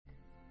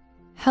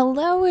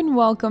Hello and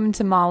welcome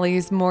to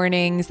Molly's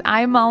Mornings.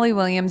 I'm Molly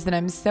Williams and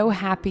I'm so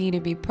happy to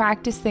be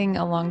practicing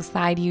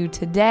alongside you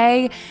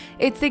today.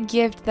 It's a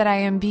gift that I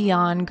am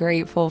beyond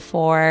grateful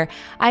for.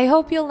 I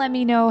hope you'll let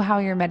me know how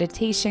your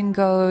meditation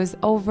goes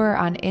over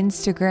on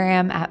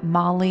Instagram at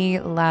Molly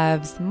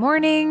Loves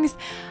Mornings.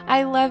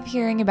 I love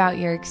hearing about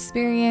your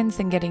experience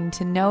and getting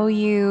to know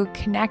you.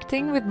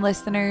 Connecting with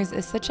listeners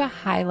is such a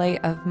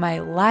highlight of my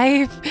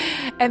life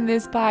and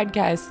this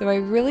podcast, so I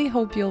really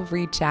hope you'll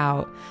reach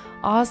out.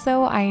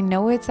 Also, I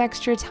know it's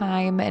extra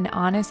time and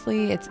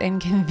honestly, it's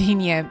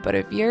inconvenient, but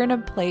if you're in a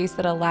place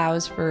that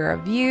allows for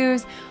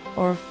reviews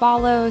or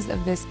follows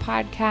of this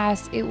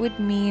podcast, it would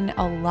mean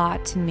a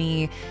lot to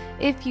me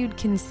if you'd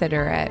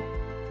consider it.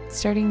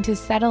 Starting to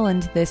settle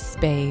into this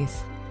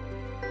space,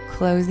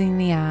 closing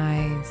the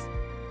eyes,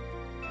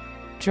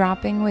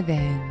 dropping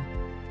within,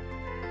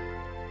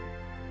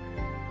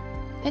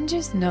 and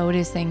just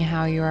noticing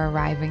how you're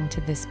arriving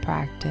to this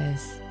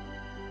practice.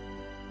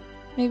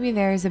 Maybe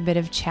there's a bit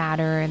of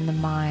chatter in the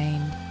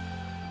mind,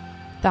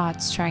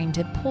 thoughts trying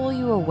to pull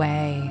you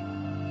away.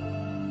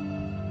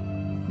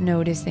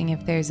 Noticing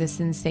if there's a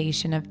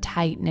sensation of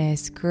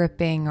tightness,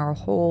 gripping, or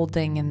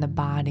holding in the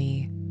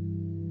body.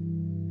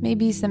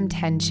 Maybe some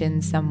tension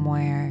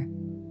somewhere.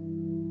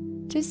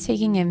 Just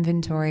taking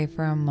inventory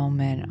for a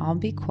moment. I'll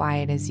be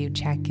quiet as you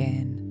check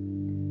in.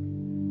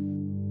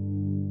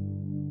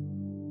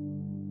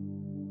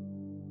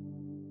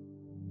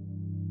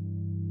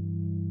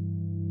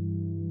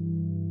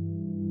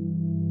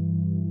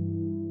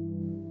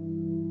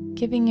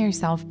 Giving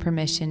yourself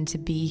permission to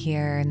be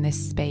here in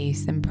this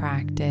space and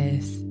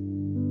practice.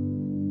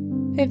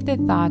 If the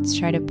thoughts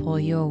try to pull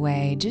you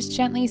away, just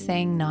gently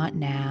saying not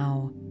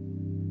now.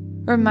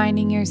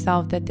 Reminding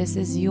yourself that this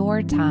is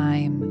your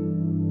time.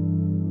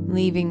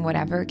 Leaving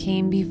whatever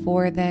came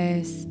before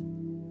this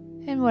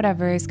and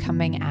whatever is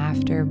coming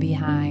after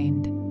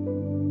behind.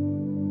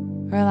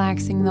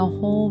 Relaxing the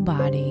whole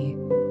body.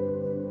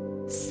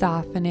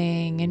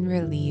 Softening and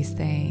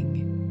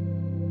releasing.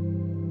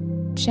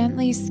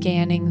 Gently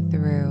scanning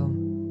through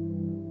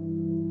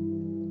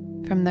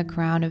from the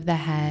crown of the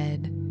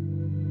head,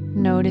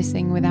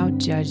 noticing without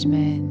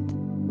judgment,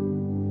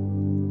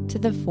 to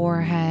the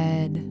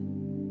forehead,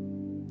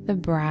 the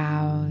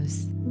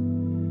brows,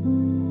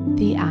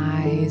 the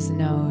eyes,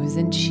 nose,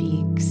 and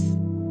cheeks,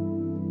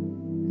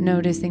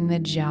 noticing the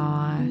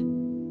jaw,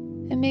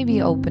 and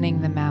maybe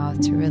opening the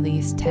mouth to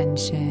release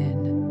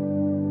tension.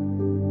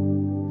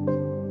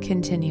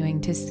 Continuing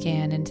to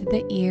scan into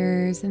the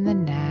ears and the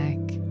neck,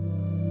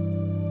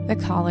 the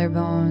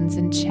collarbones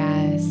and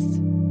chest,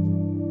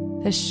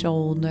 the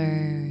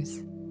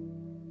shoulders,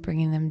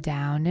 bringing them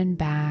down and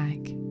back.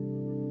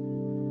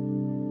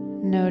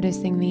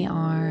 Noticing the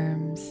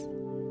arms,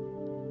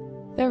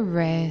 the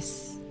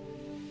wrists,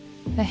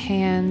 the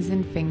hands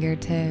and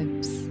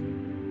fingertips,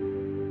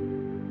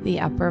 the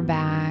upper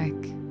back,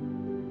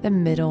 the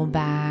middle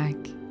back,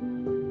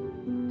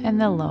 and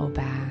the low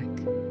back.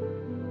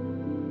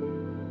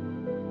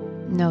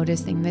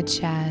 Noticing the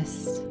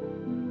chest,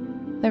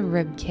 the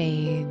rib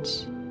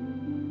cage,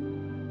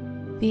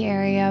 the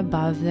area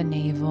above the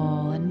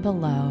navel and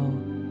below,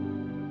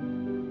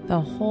 the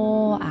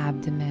whole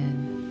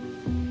abdomen,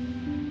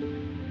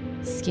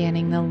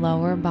 scanning the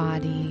lower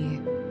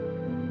body,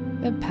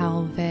 the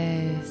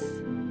pelvis,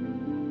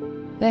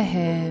 the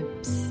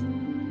hips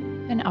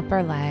and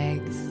upper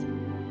legs,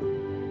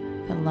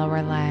 the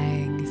lower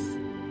legs,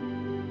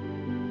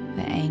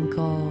 the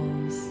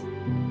ankles,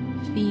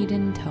 feet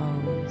and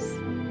toes.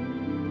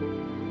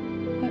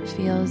 What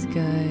feels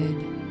good,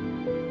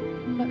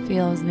 what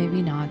feels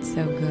maybe not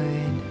so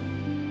good.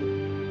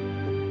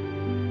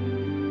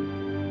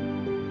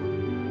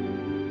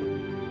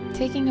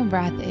 Taking a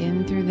breath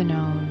in through the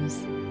nose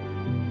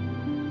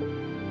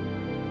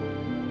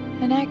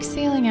and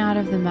exhaling out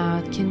of the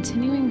mouth,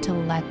 continuing to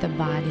let the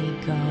body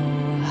go.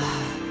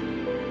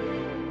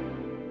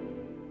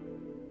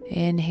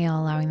 Inhale,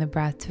 allowing the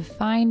breath to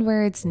find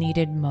where it's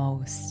needed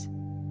most.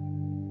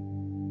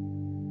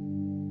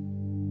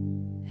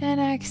 And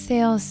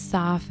exhale,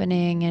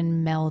 softening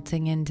and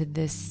melting into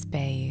this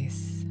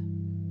space.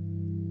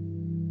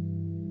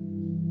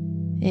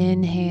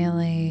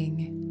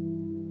 Inhaling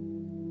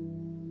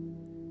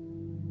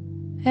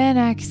and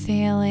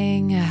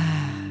exhaling.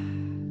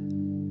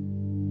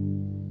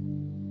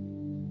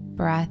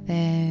 Breath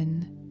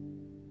in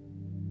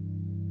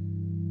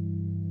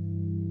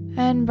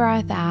and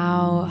breath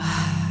out.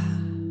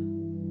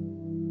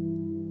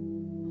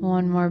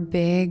 One more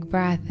big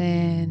breath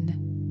in.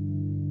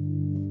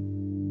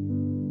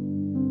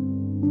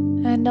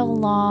 And a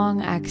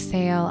long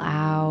exhale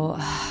out,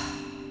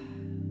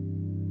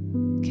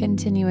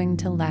 continuing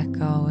to let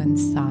go and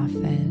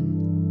soften.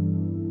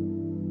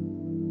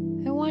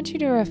 I want you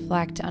to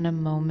reflect on a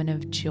moment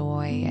of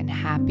joy and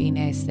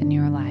happiness in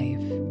your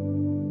life.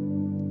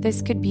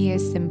 This could be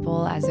as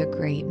simple as a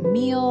great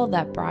meal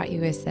that brought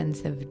you a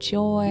sense of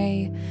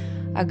joy,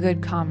 a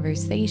good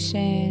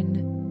conversation,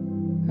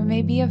 or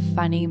maybe a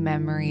funny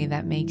memory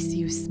that makes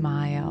you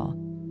smile.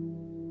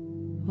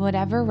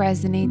 Whatever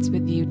resonates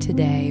with you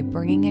today,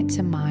 bringing it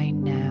to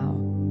mind now.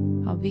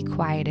 I'll be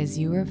quiet as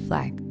you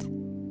reflect.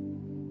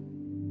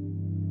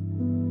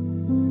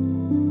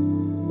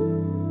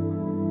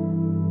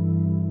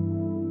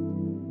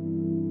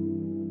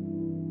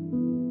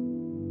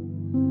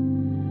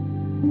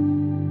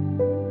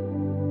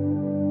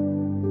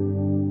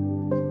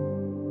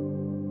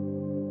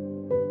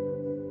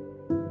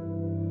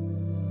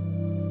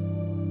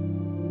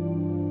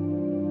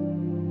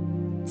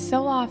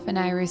 So often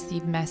I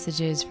receive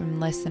messages from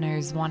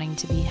listeners wanting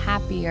to be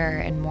happier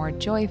and more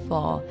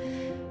joyful.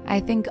 I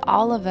think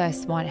all of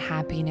us want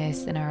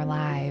happiness in our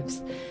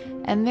lives,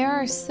 and there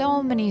are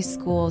so many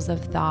schools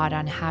of thought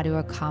on how to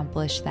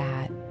accomplish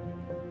that.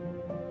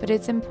 But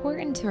it's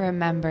important to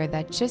remember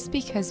that just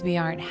because we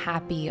aren't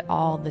happy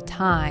all the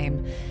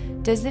time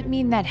doesn't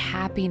mean that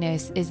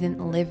happiness isn't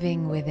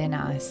living within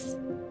us.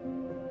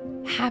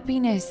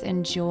 Happiness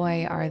and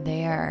joy are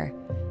there.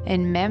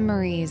 In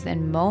memories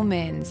and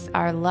moments,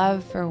 our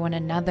love for one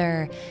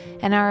another,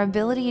 and our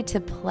ability to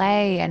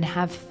play and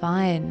have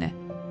fun.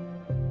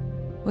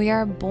 We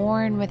are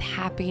born with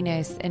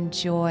happiness and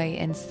joy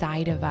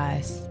inside of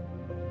us.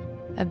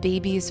 A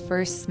baby's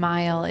first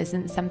smile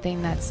isn't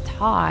something that's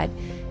taught,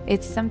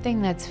 it's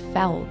something that's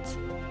felt.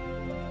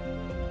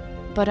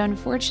 But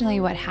unfortunately,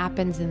 what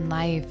happens in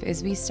life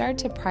is we start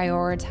to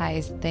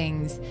prioritize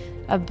things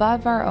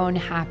above our own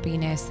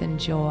happiness and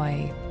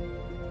joy.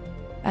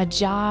 A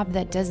job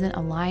that doesn't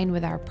align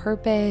with our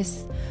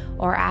purpose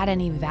or add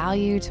any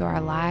value to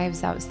our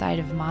lives outside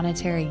of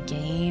monetary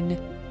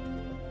gain.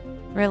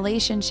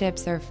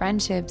 Relationships or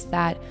friendships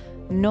that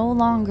no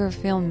longer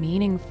feel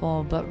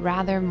meaningful, but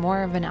rather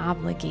more of an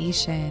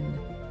obligation.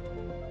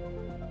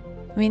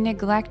 We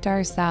neglect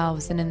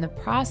ourselves, and in the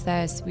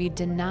process, we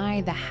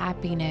deny the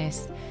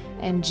happiness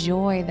and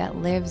joy that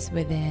lives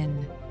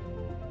within.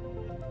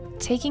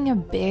 Taking a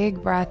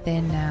big breath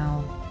in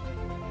now.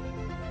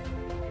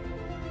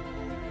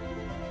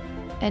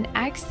 And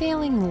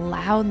exhaling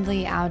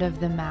loudly out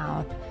of the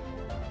mouth.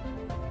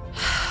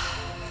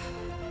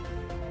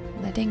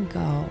 Letting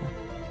go.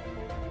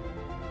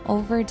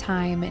 Over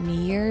time and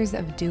years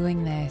of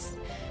doing this,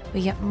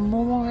 we get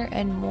more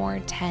and more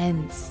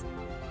tense.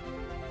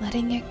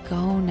 Letting it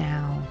go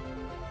now.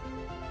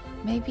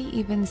 Maybe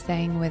even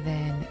saying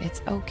within,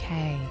 it's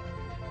okay.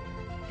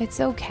 It's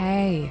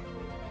okay.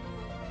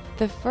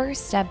 The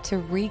first step to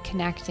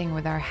reconnecting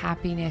with our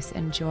happiness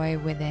and joy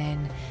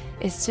within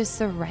is to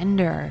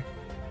surrender.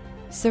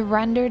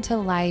 Surrender to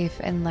life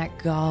and let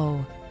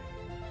go.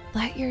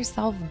 Let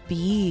yourself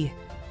be.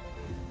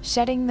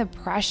 Shedding the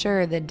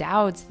pressure, the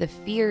doubts, the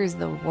fears,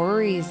 the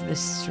worries, the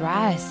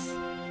stress.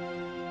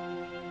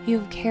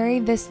 You've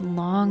carried this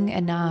long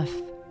enough.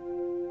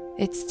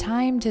 It's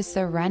time to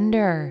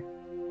surrender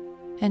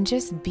and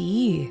just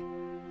be.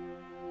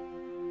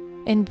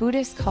 In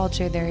Buddhist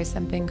culture, there is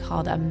something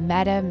called a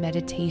metta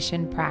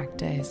meditation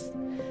practice,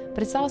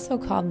 but it's also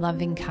called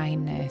loving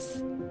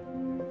kindness.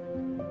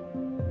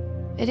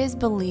 It is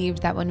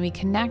believed that when we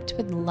connect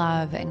with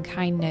love and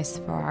kindness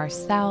for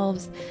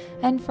ourselves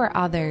and for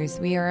others,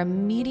 we are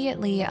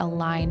immediately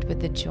aligned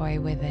with the joy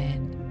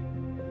within.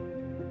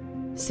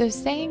 So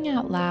saying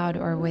out loud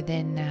or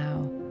within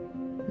now,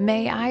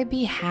 may I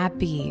be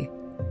happy.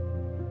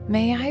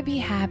 May I be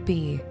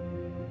happy.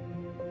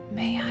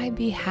 May I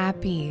be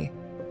happy.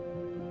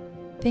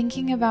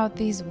 Thinking about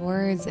these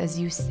words as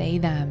you say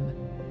them,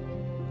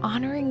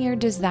 honoring your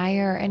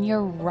desire and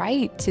your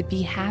right to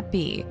be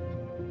happy.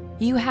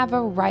 You have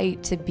a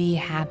right to be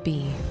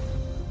happy.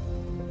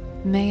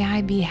 May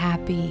I be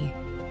happy.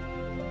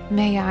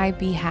 May I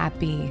be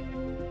happy.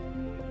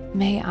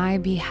 May I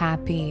be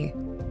happy.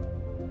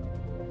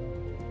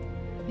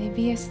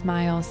 Maybe a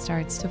smile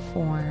starts to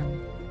form.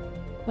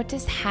 What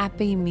does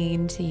happy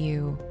mean to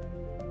you?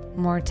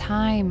 More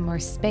time, more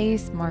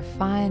space, more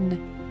fun.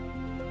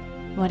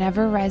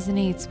 Whatever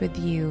resonates with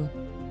you.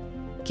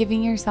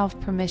 Giving yourself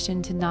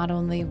permission to not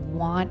only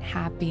want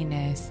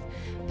happiness,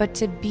 but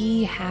to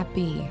be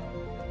happy.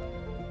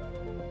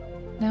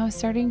 Now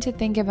starting to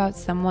think about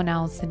someone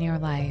else in your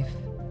life.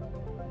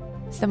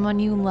 Someone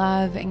you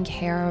love and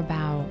care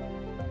about,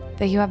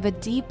 that you have a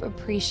deep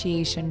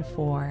appreciation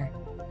for.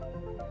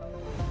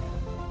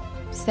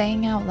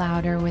 Saying out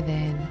louder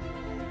within,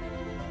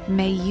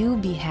 may you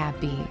be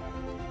happy.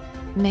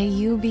 May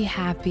you be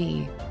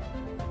happy.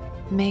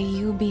 May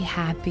you be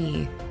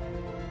happy.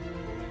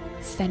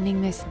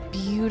 Sending this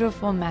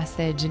beautiful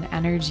message and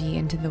energy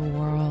into the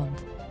world.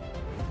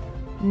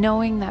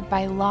 Knowing that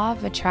by law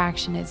of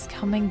attraction, it's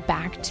coming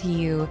back to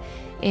you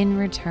in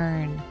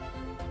return.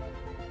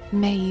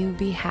 May you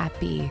be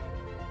happy.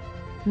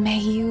 May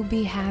you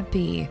be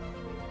happy.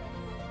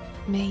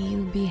 May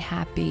you be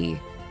happy.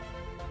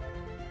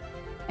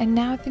 And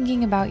now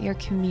thinking about your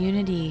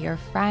community, your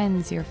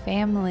friends, your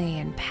family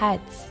and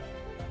pets,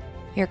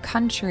 your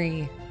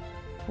country,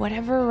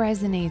 whatever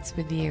resonates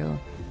with you.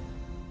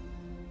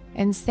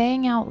 And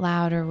saying out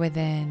loud or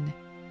within,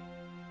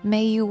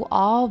 may you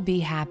all be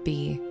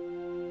happy.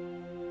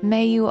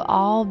 May you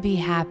all be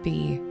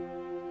happy.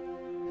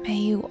 May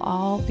you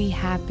all be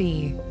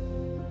happy.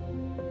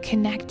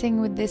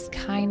 connecting with this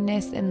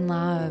kindness and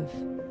love,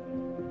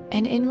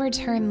 and in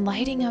return,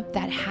 lighting up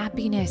that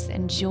happiness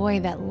and joy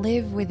that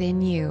live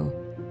within you.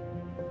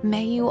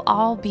 May you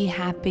all be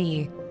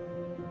happy.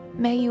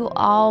 May you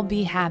all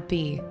be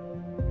happy.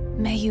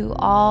 May you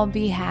all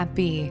be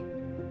happy.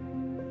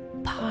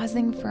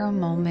 Pausing for a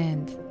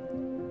moment.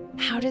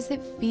 How does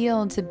it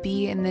feel to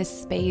be in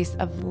this space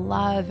of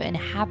love and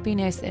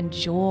happiness and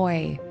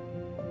joy?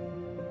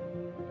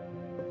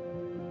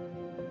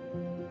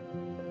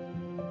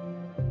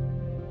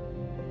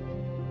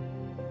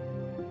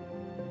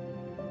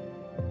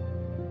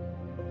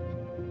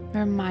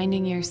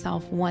 Reminding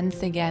yourself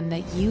once again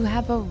that you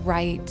have a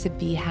right to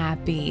be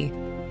happy.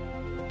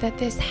 That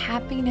this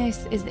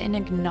happiness is in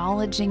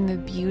acknowledging the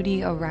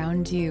beauty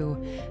around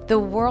you, the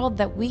world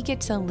that we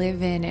get to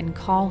live in and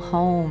call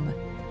home.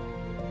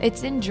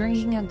 It's in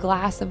drinking a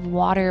glass of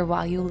water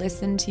while you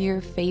listen to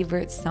your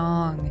favorite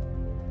song.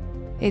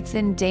 It's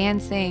in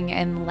dancing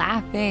and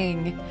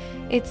laughing.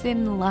 It's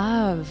in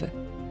love.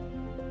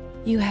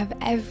 You have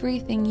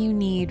everything you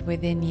need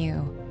within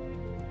you.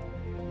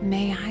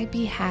 May I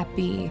be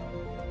happy.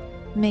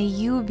 May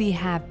you be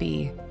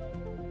happy.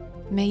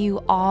 May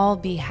you all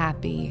be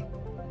happy.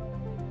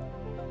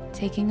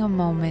 Taking a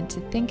moment to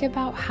think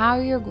about how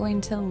you're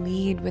going to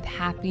lead with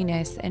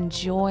happiness and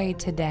joy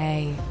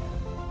today.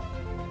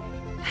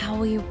 How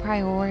will you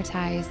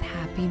prioritize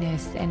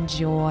happiness and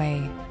joy?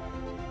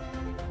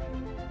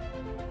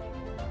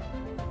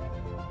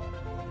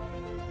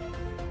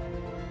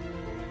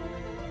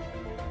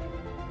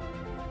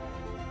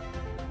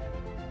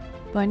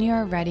 When you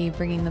are ready,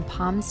 bringing the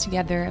palms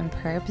together in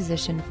prayer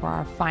position for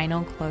our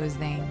final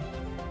closing.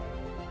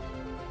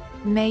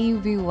 May you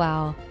be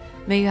well.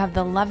 May you have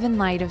the love and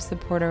light of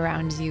support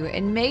around you,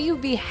 and may you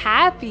be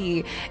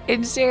happy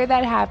and share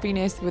that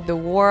happiness with the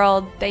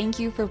world. Thank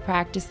you for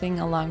practicing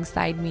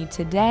alongside me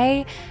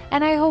today,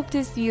 and I hope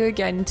to see you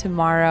again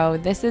tomorrow.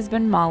 This has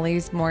been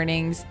Molly's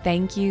Mornings.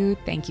 Thank you,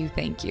 thank you,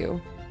 thank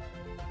you.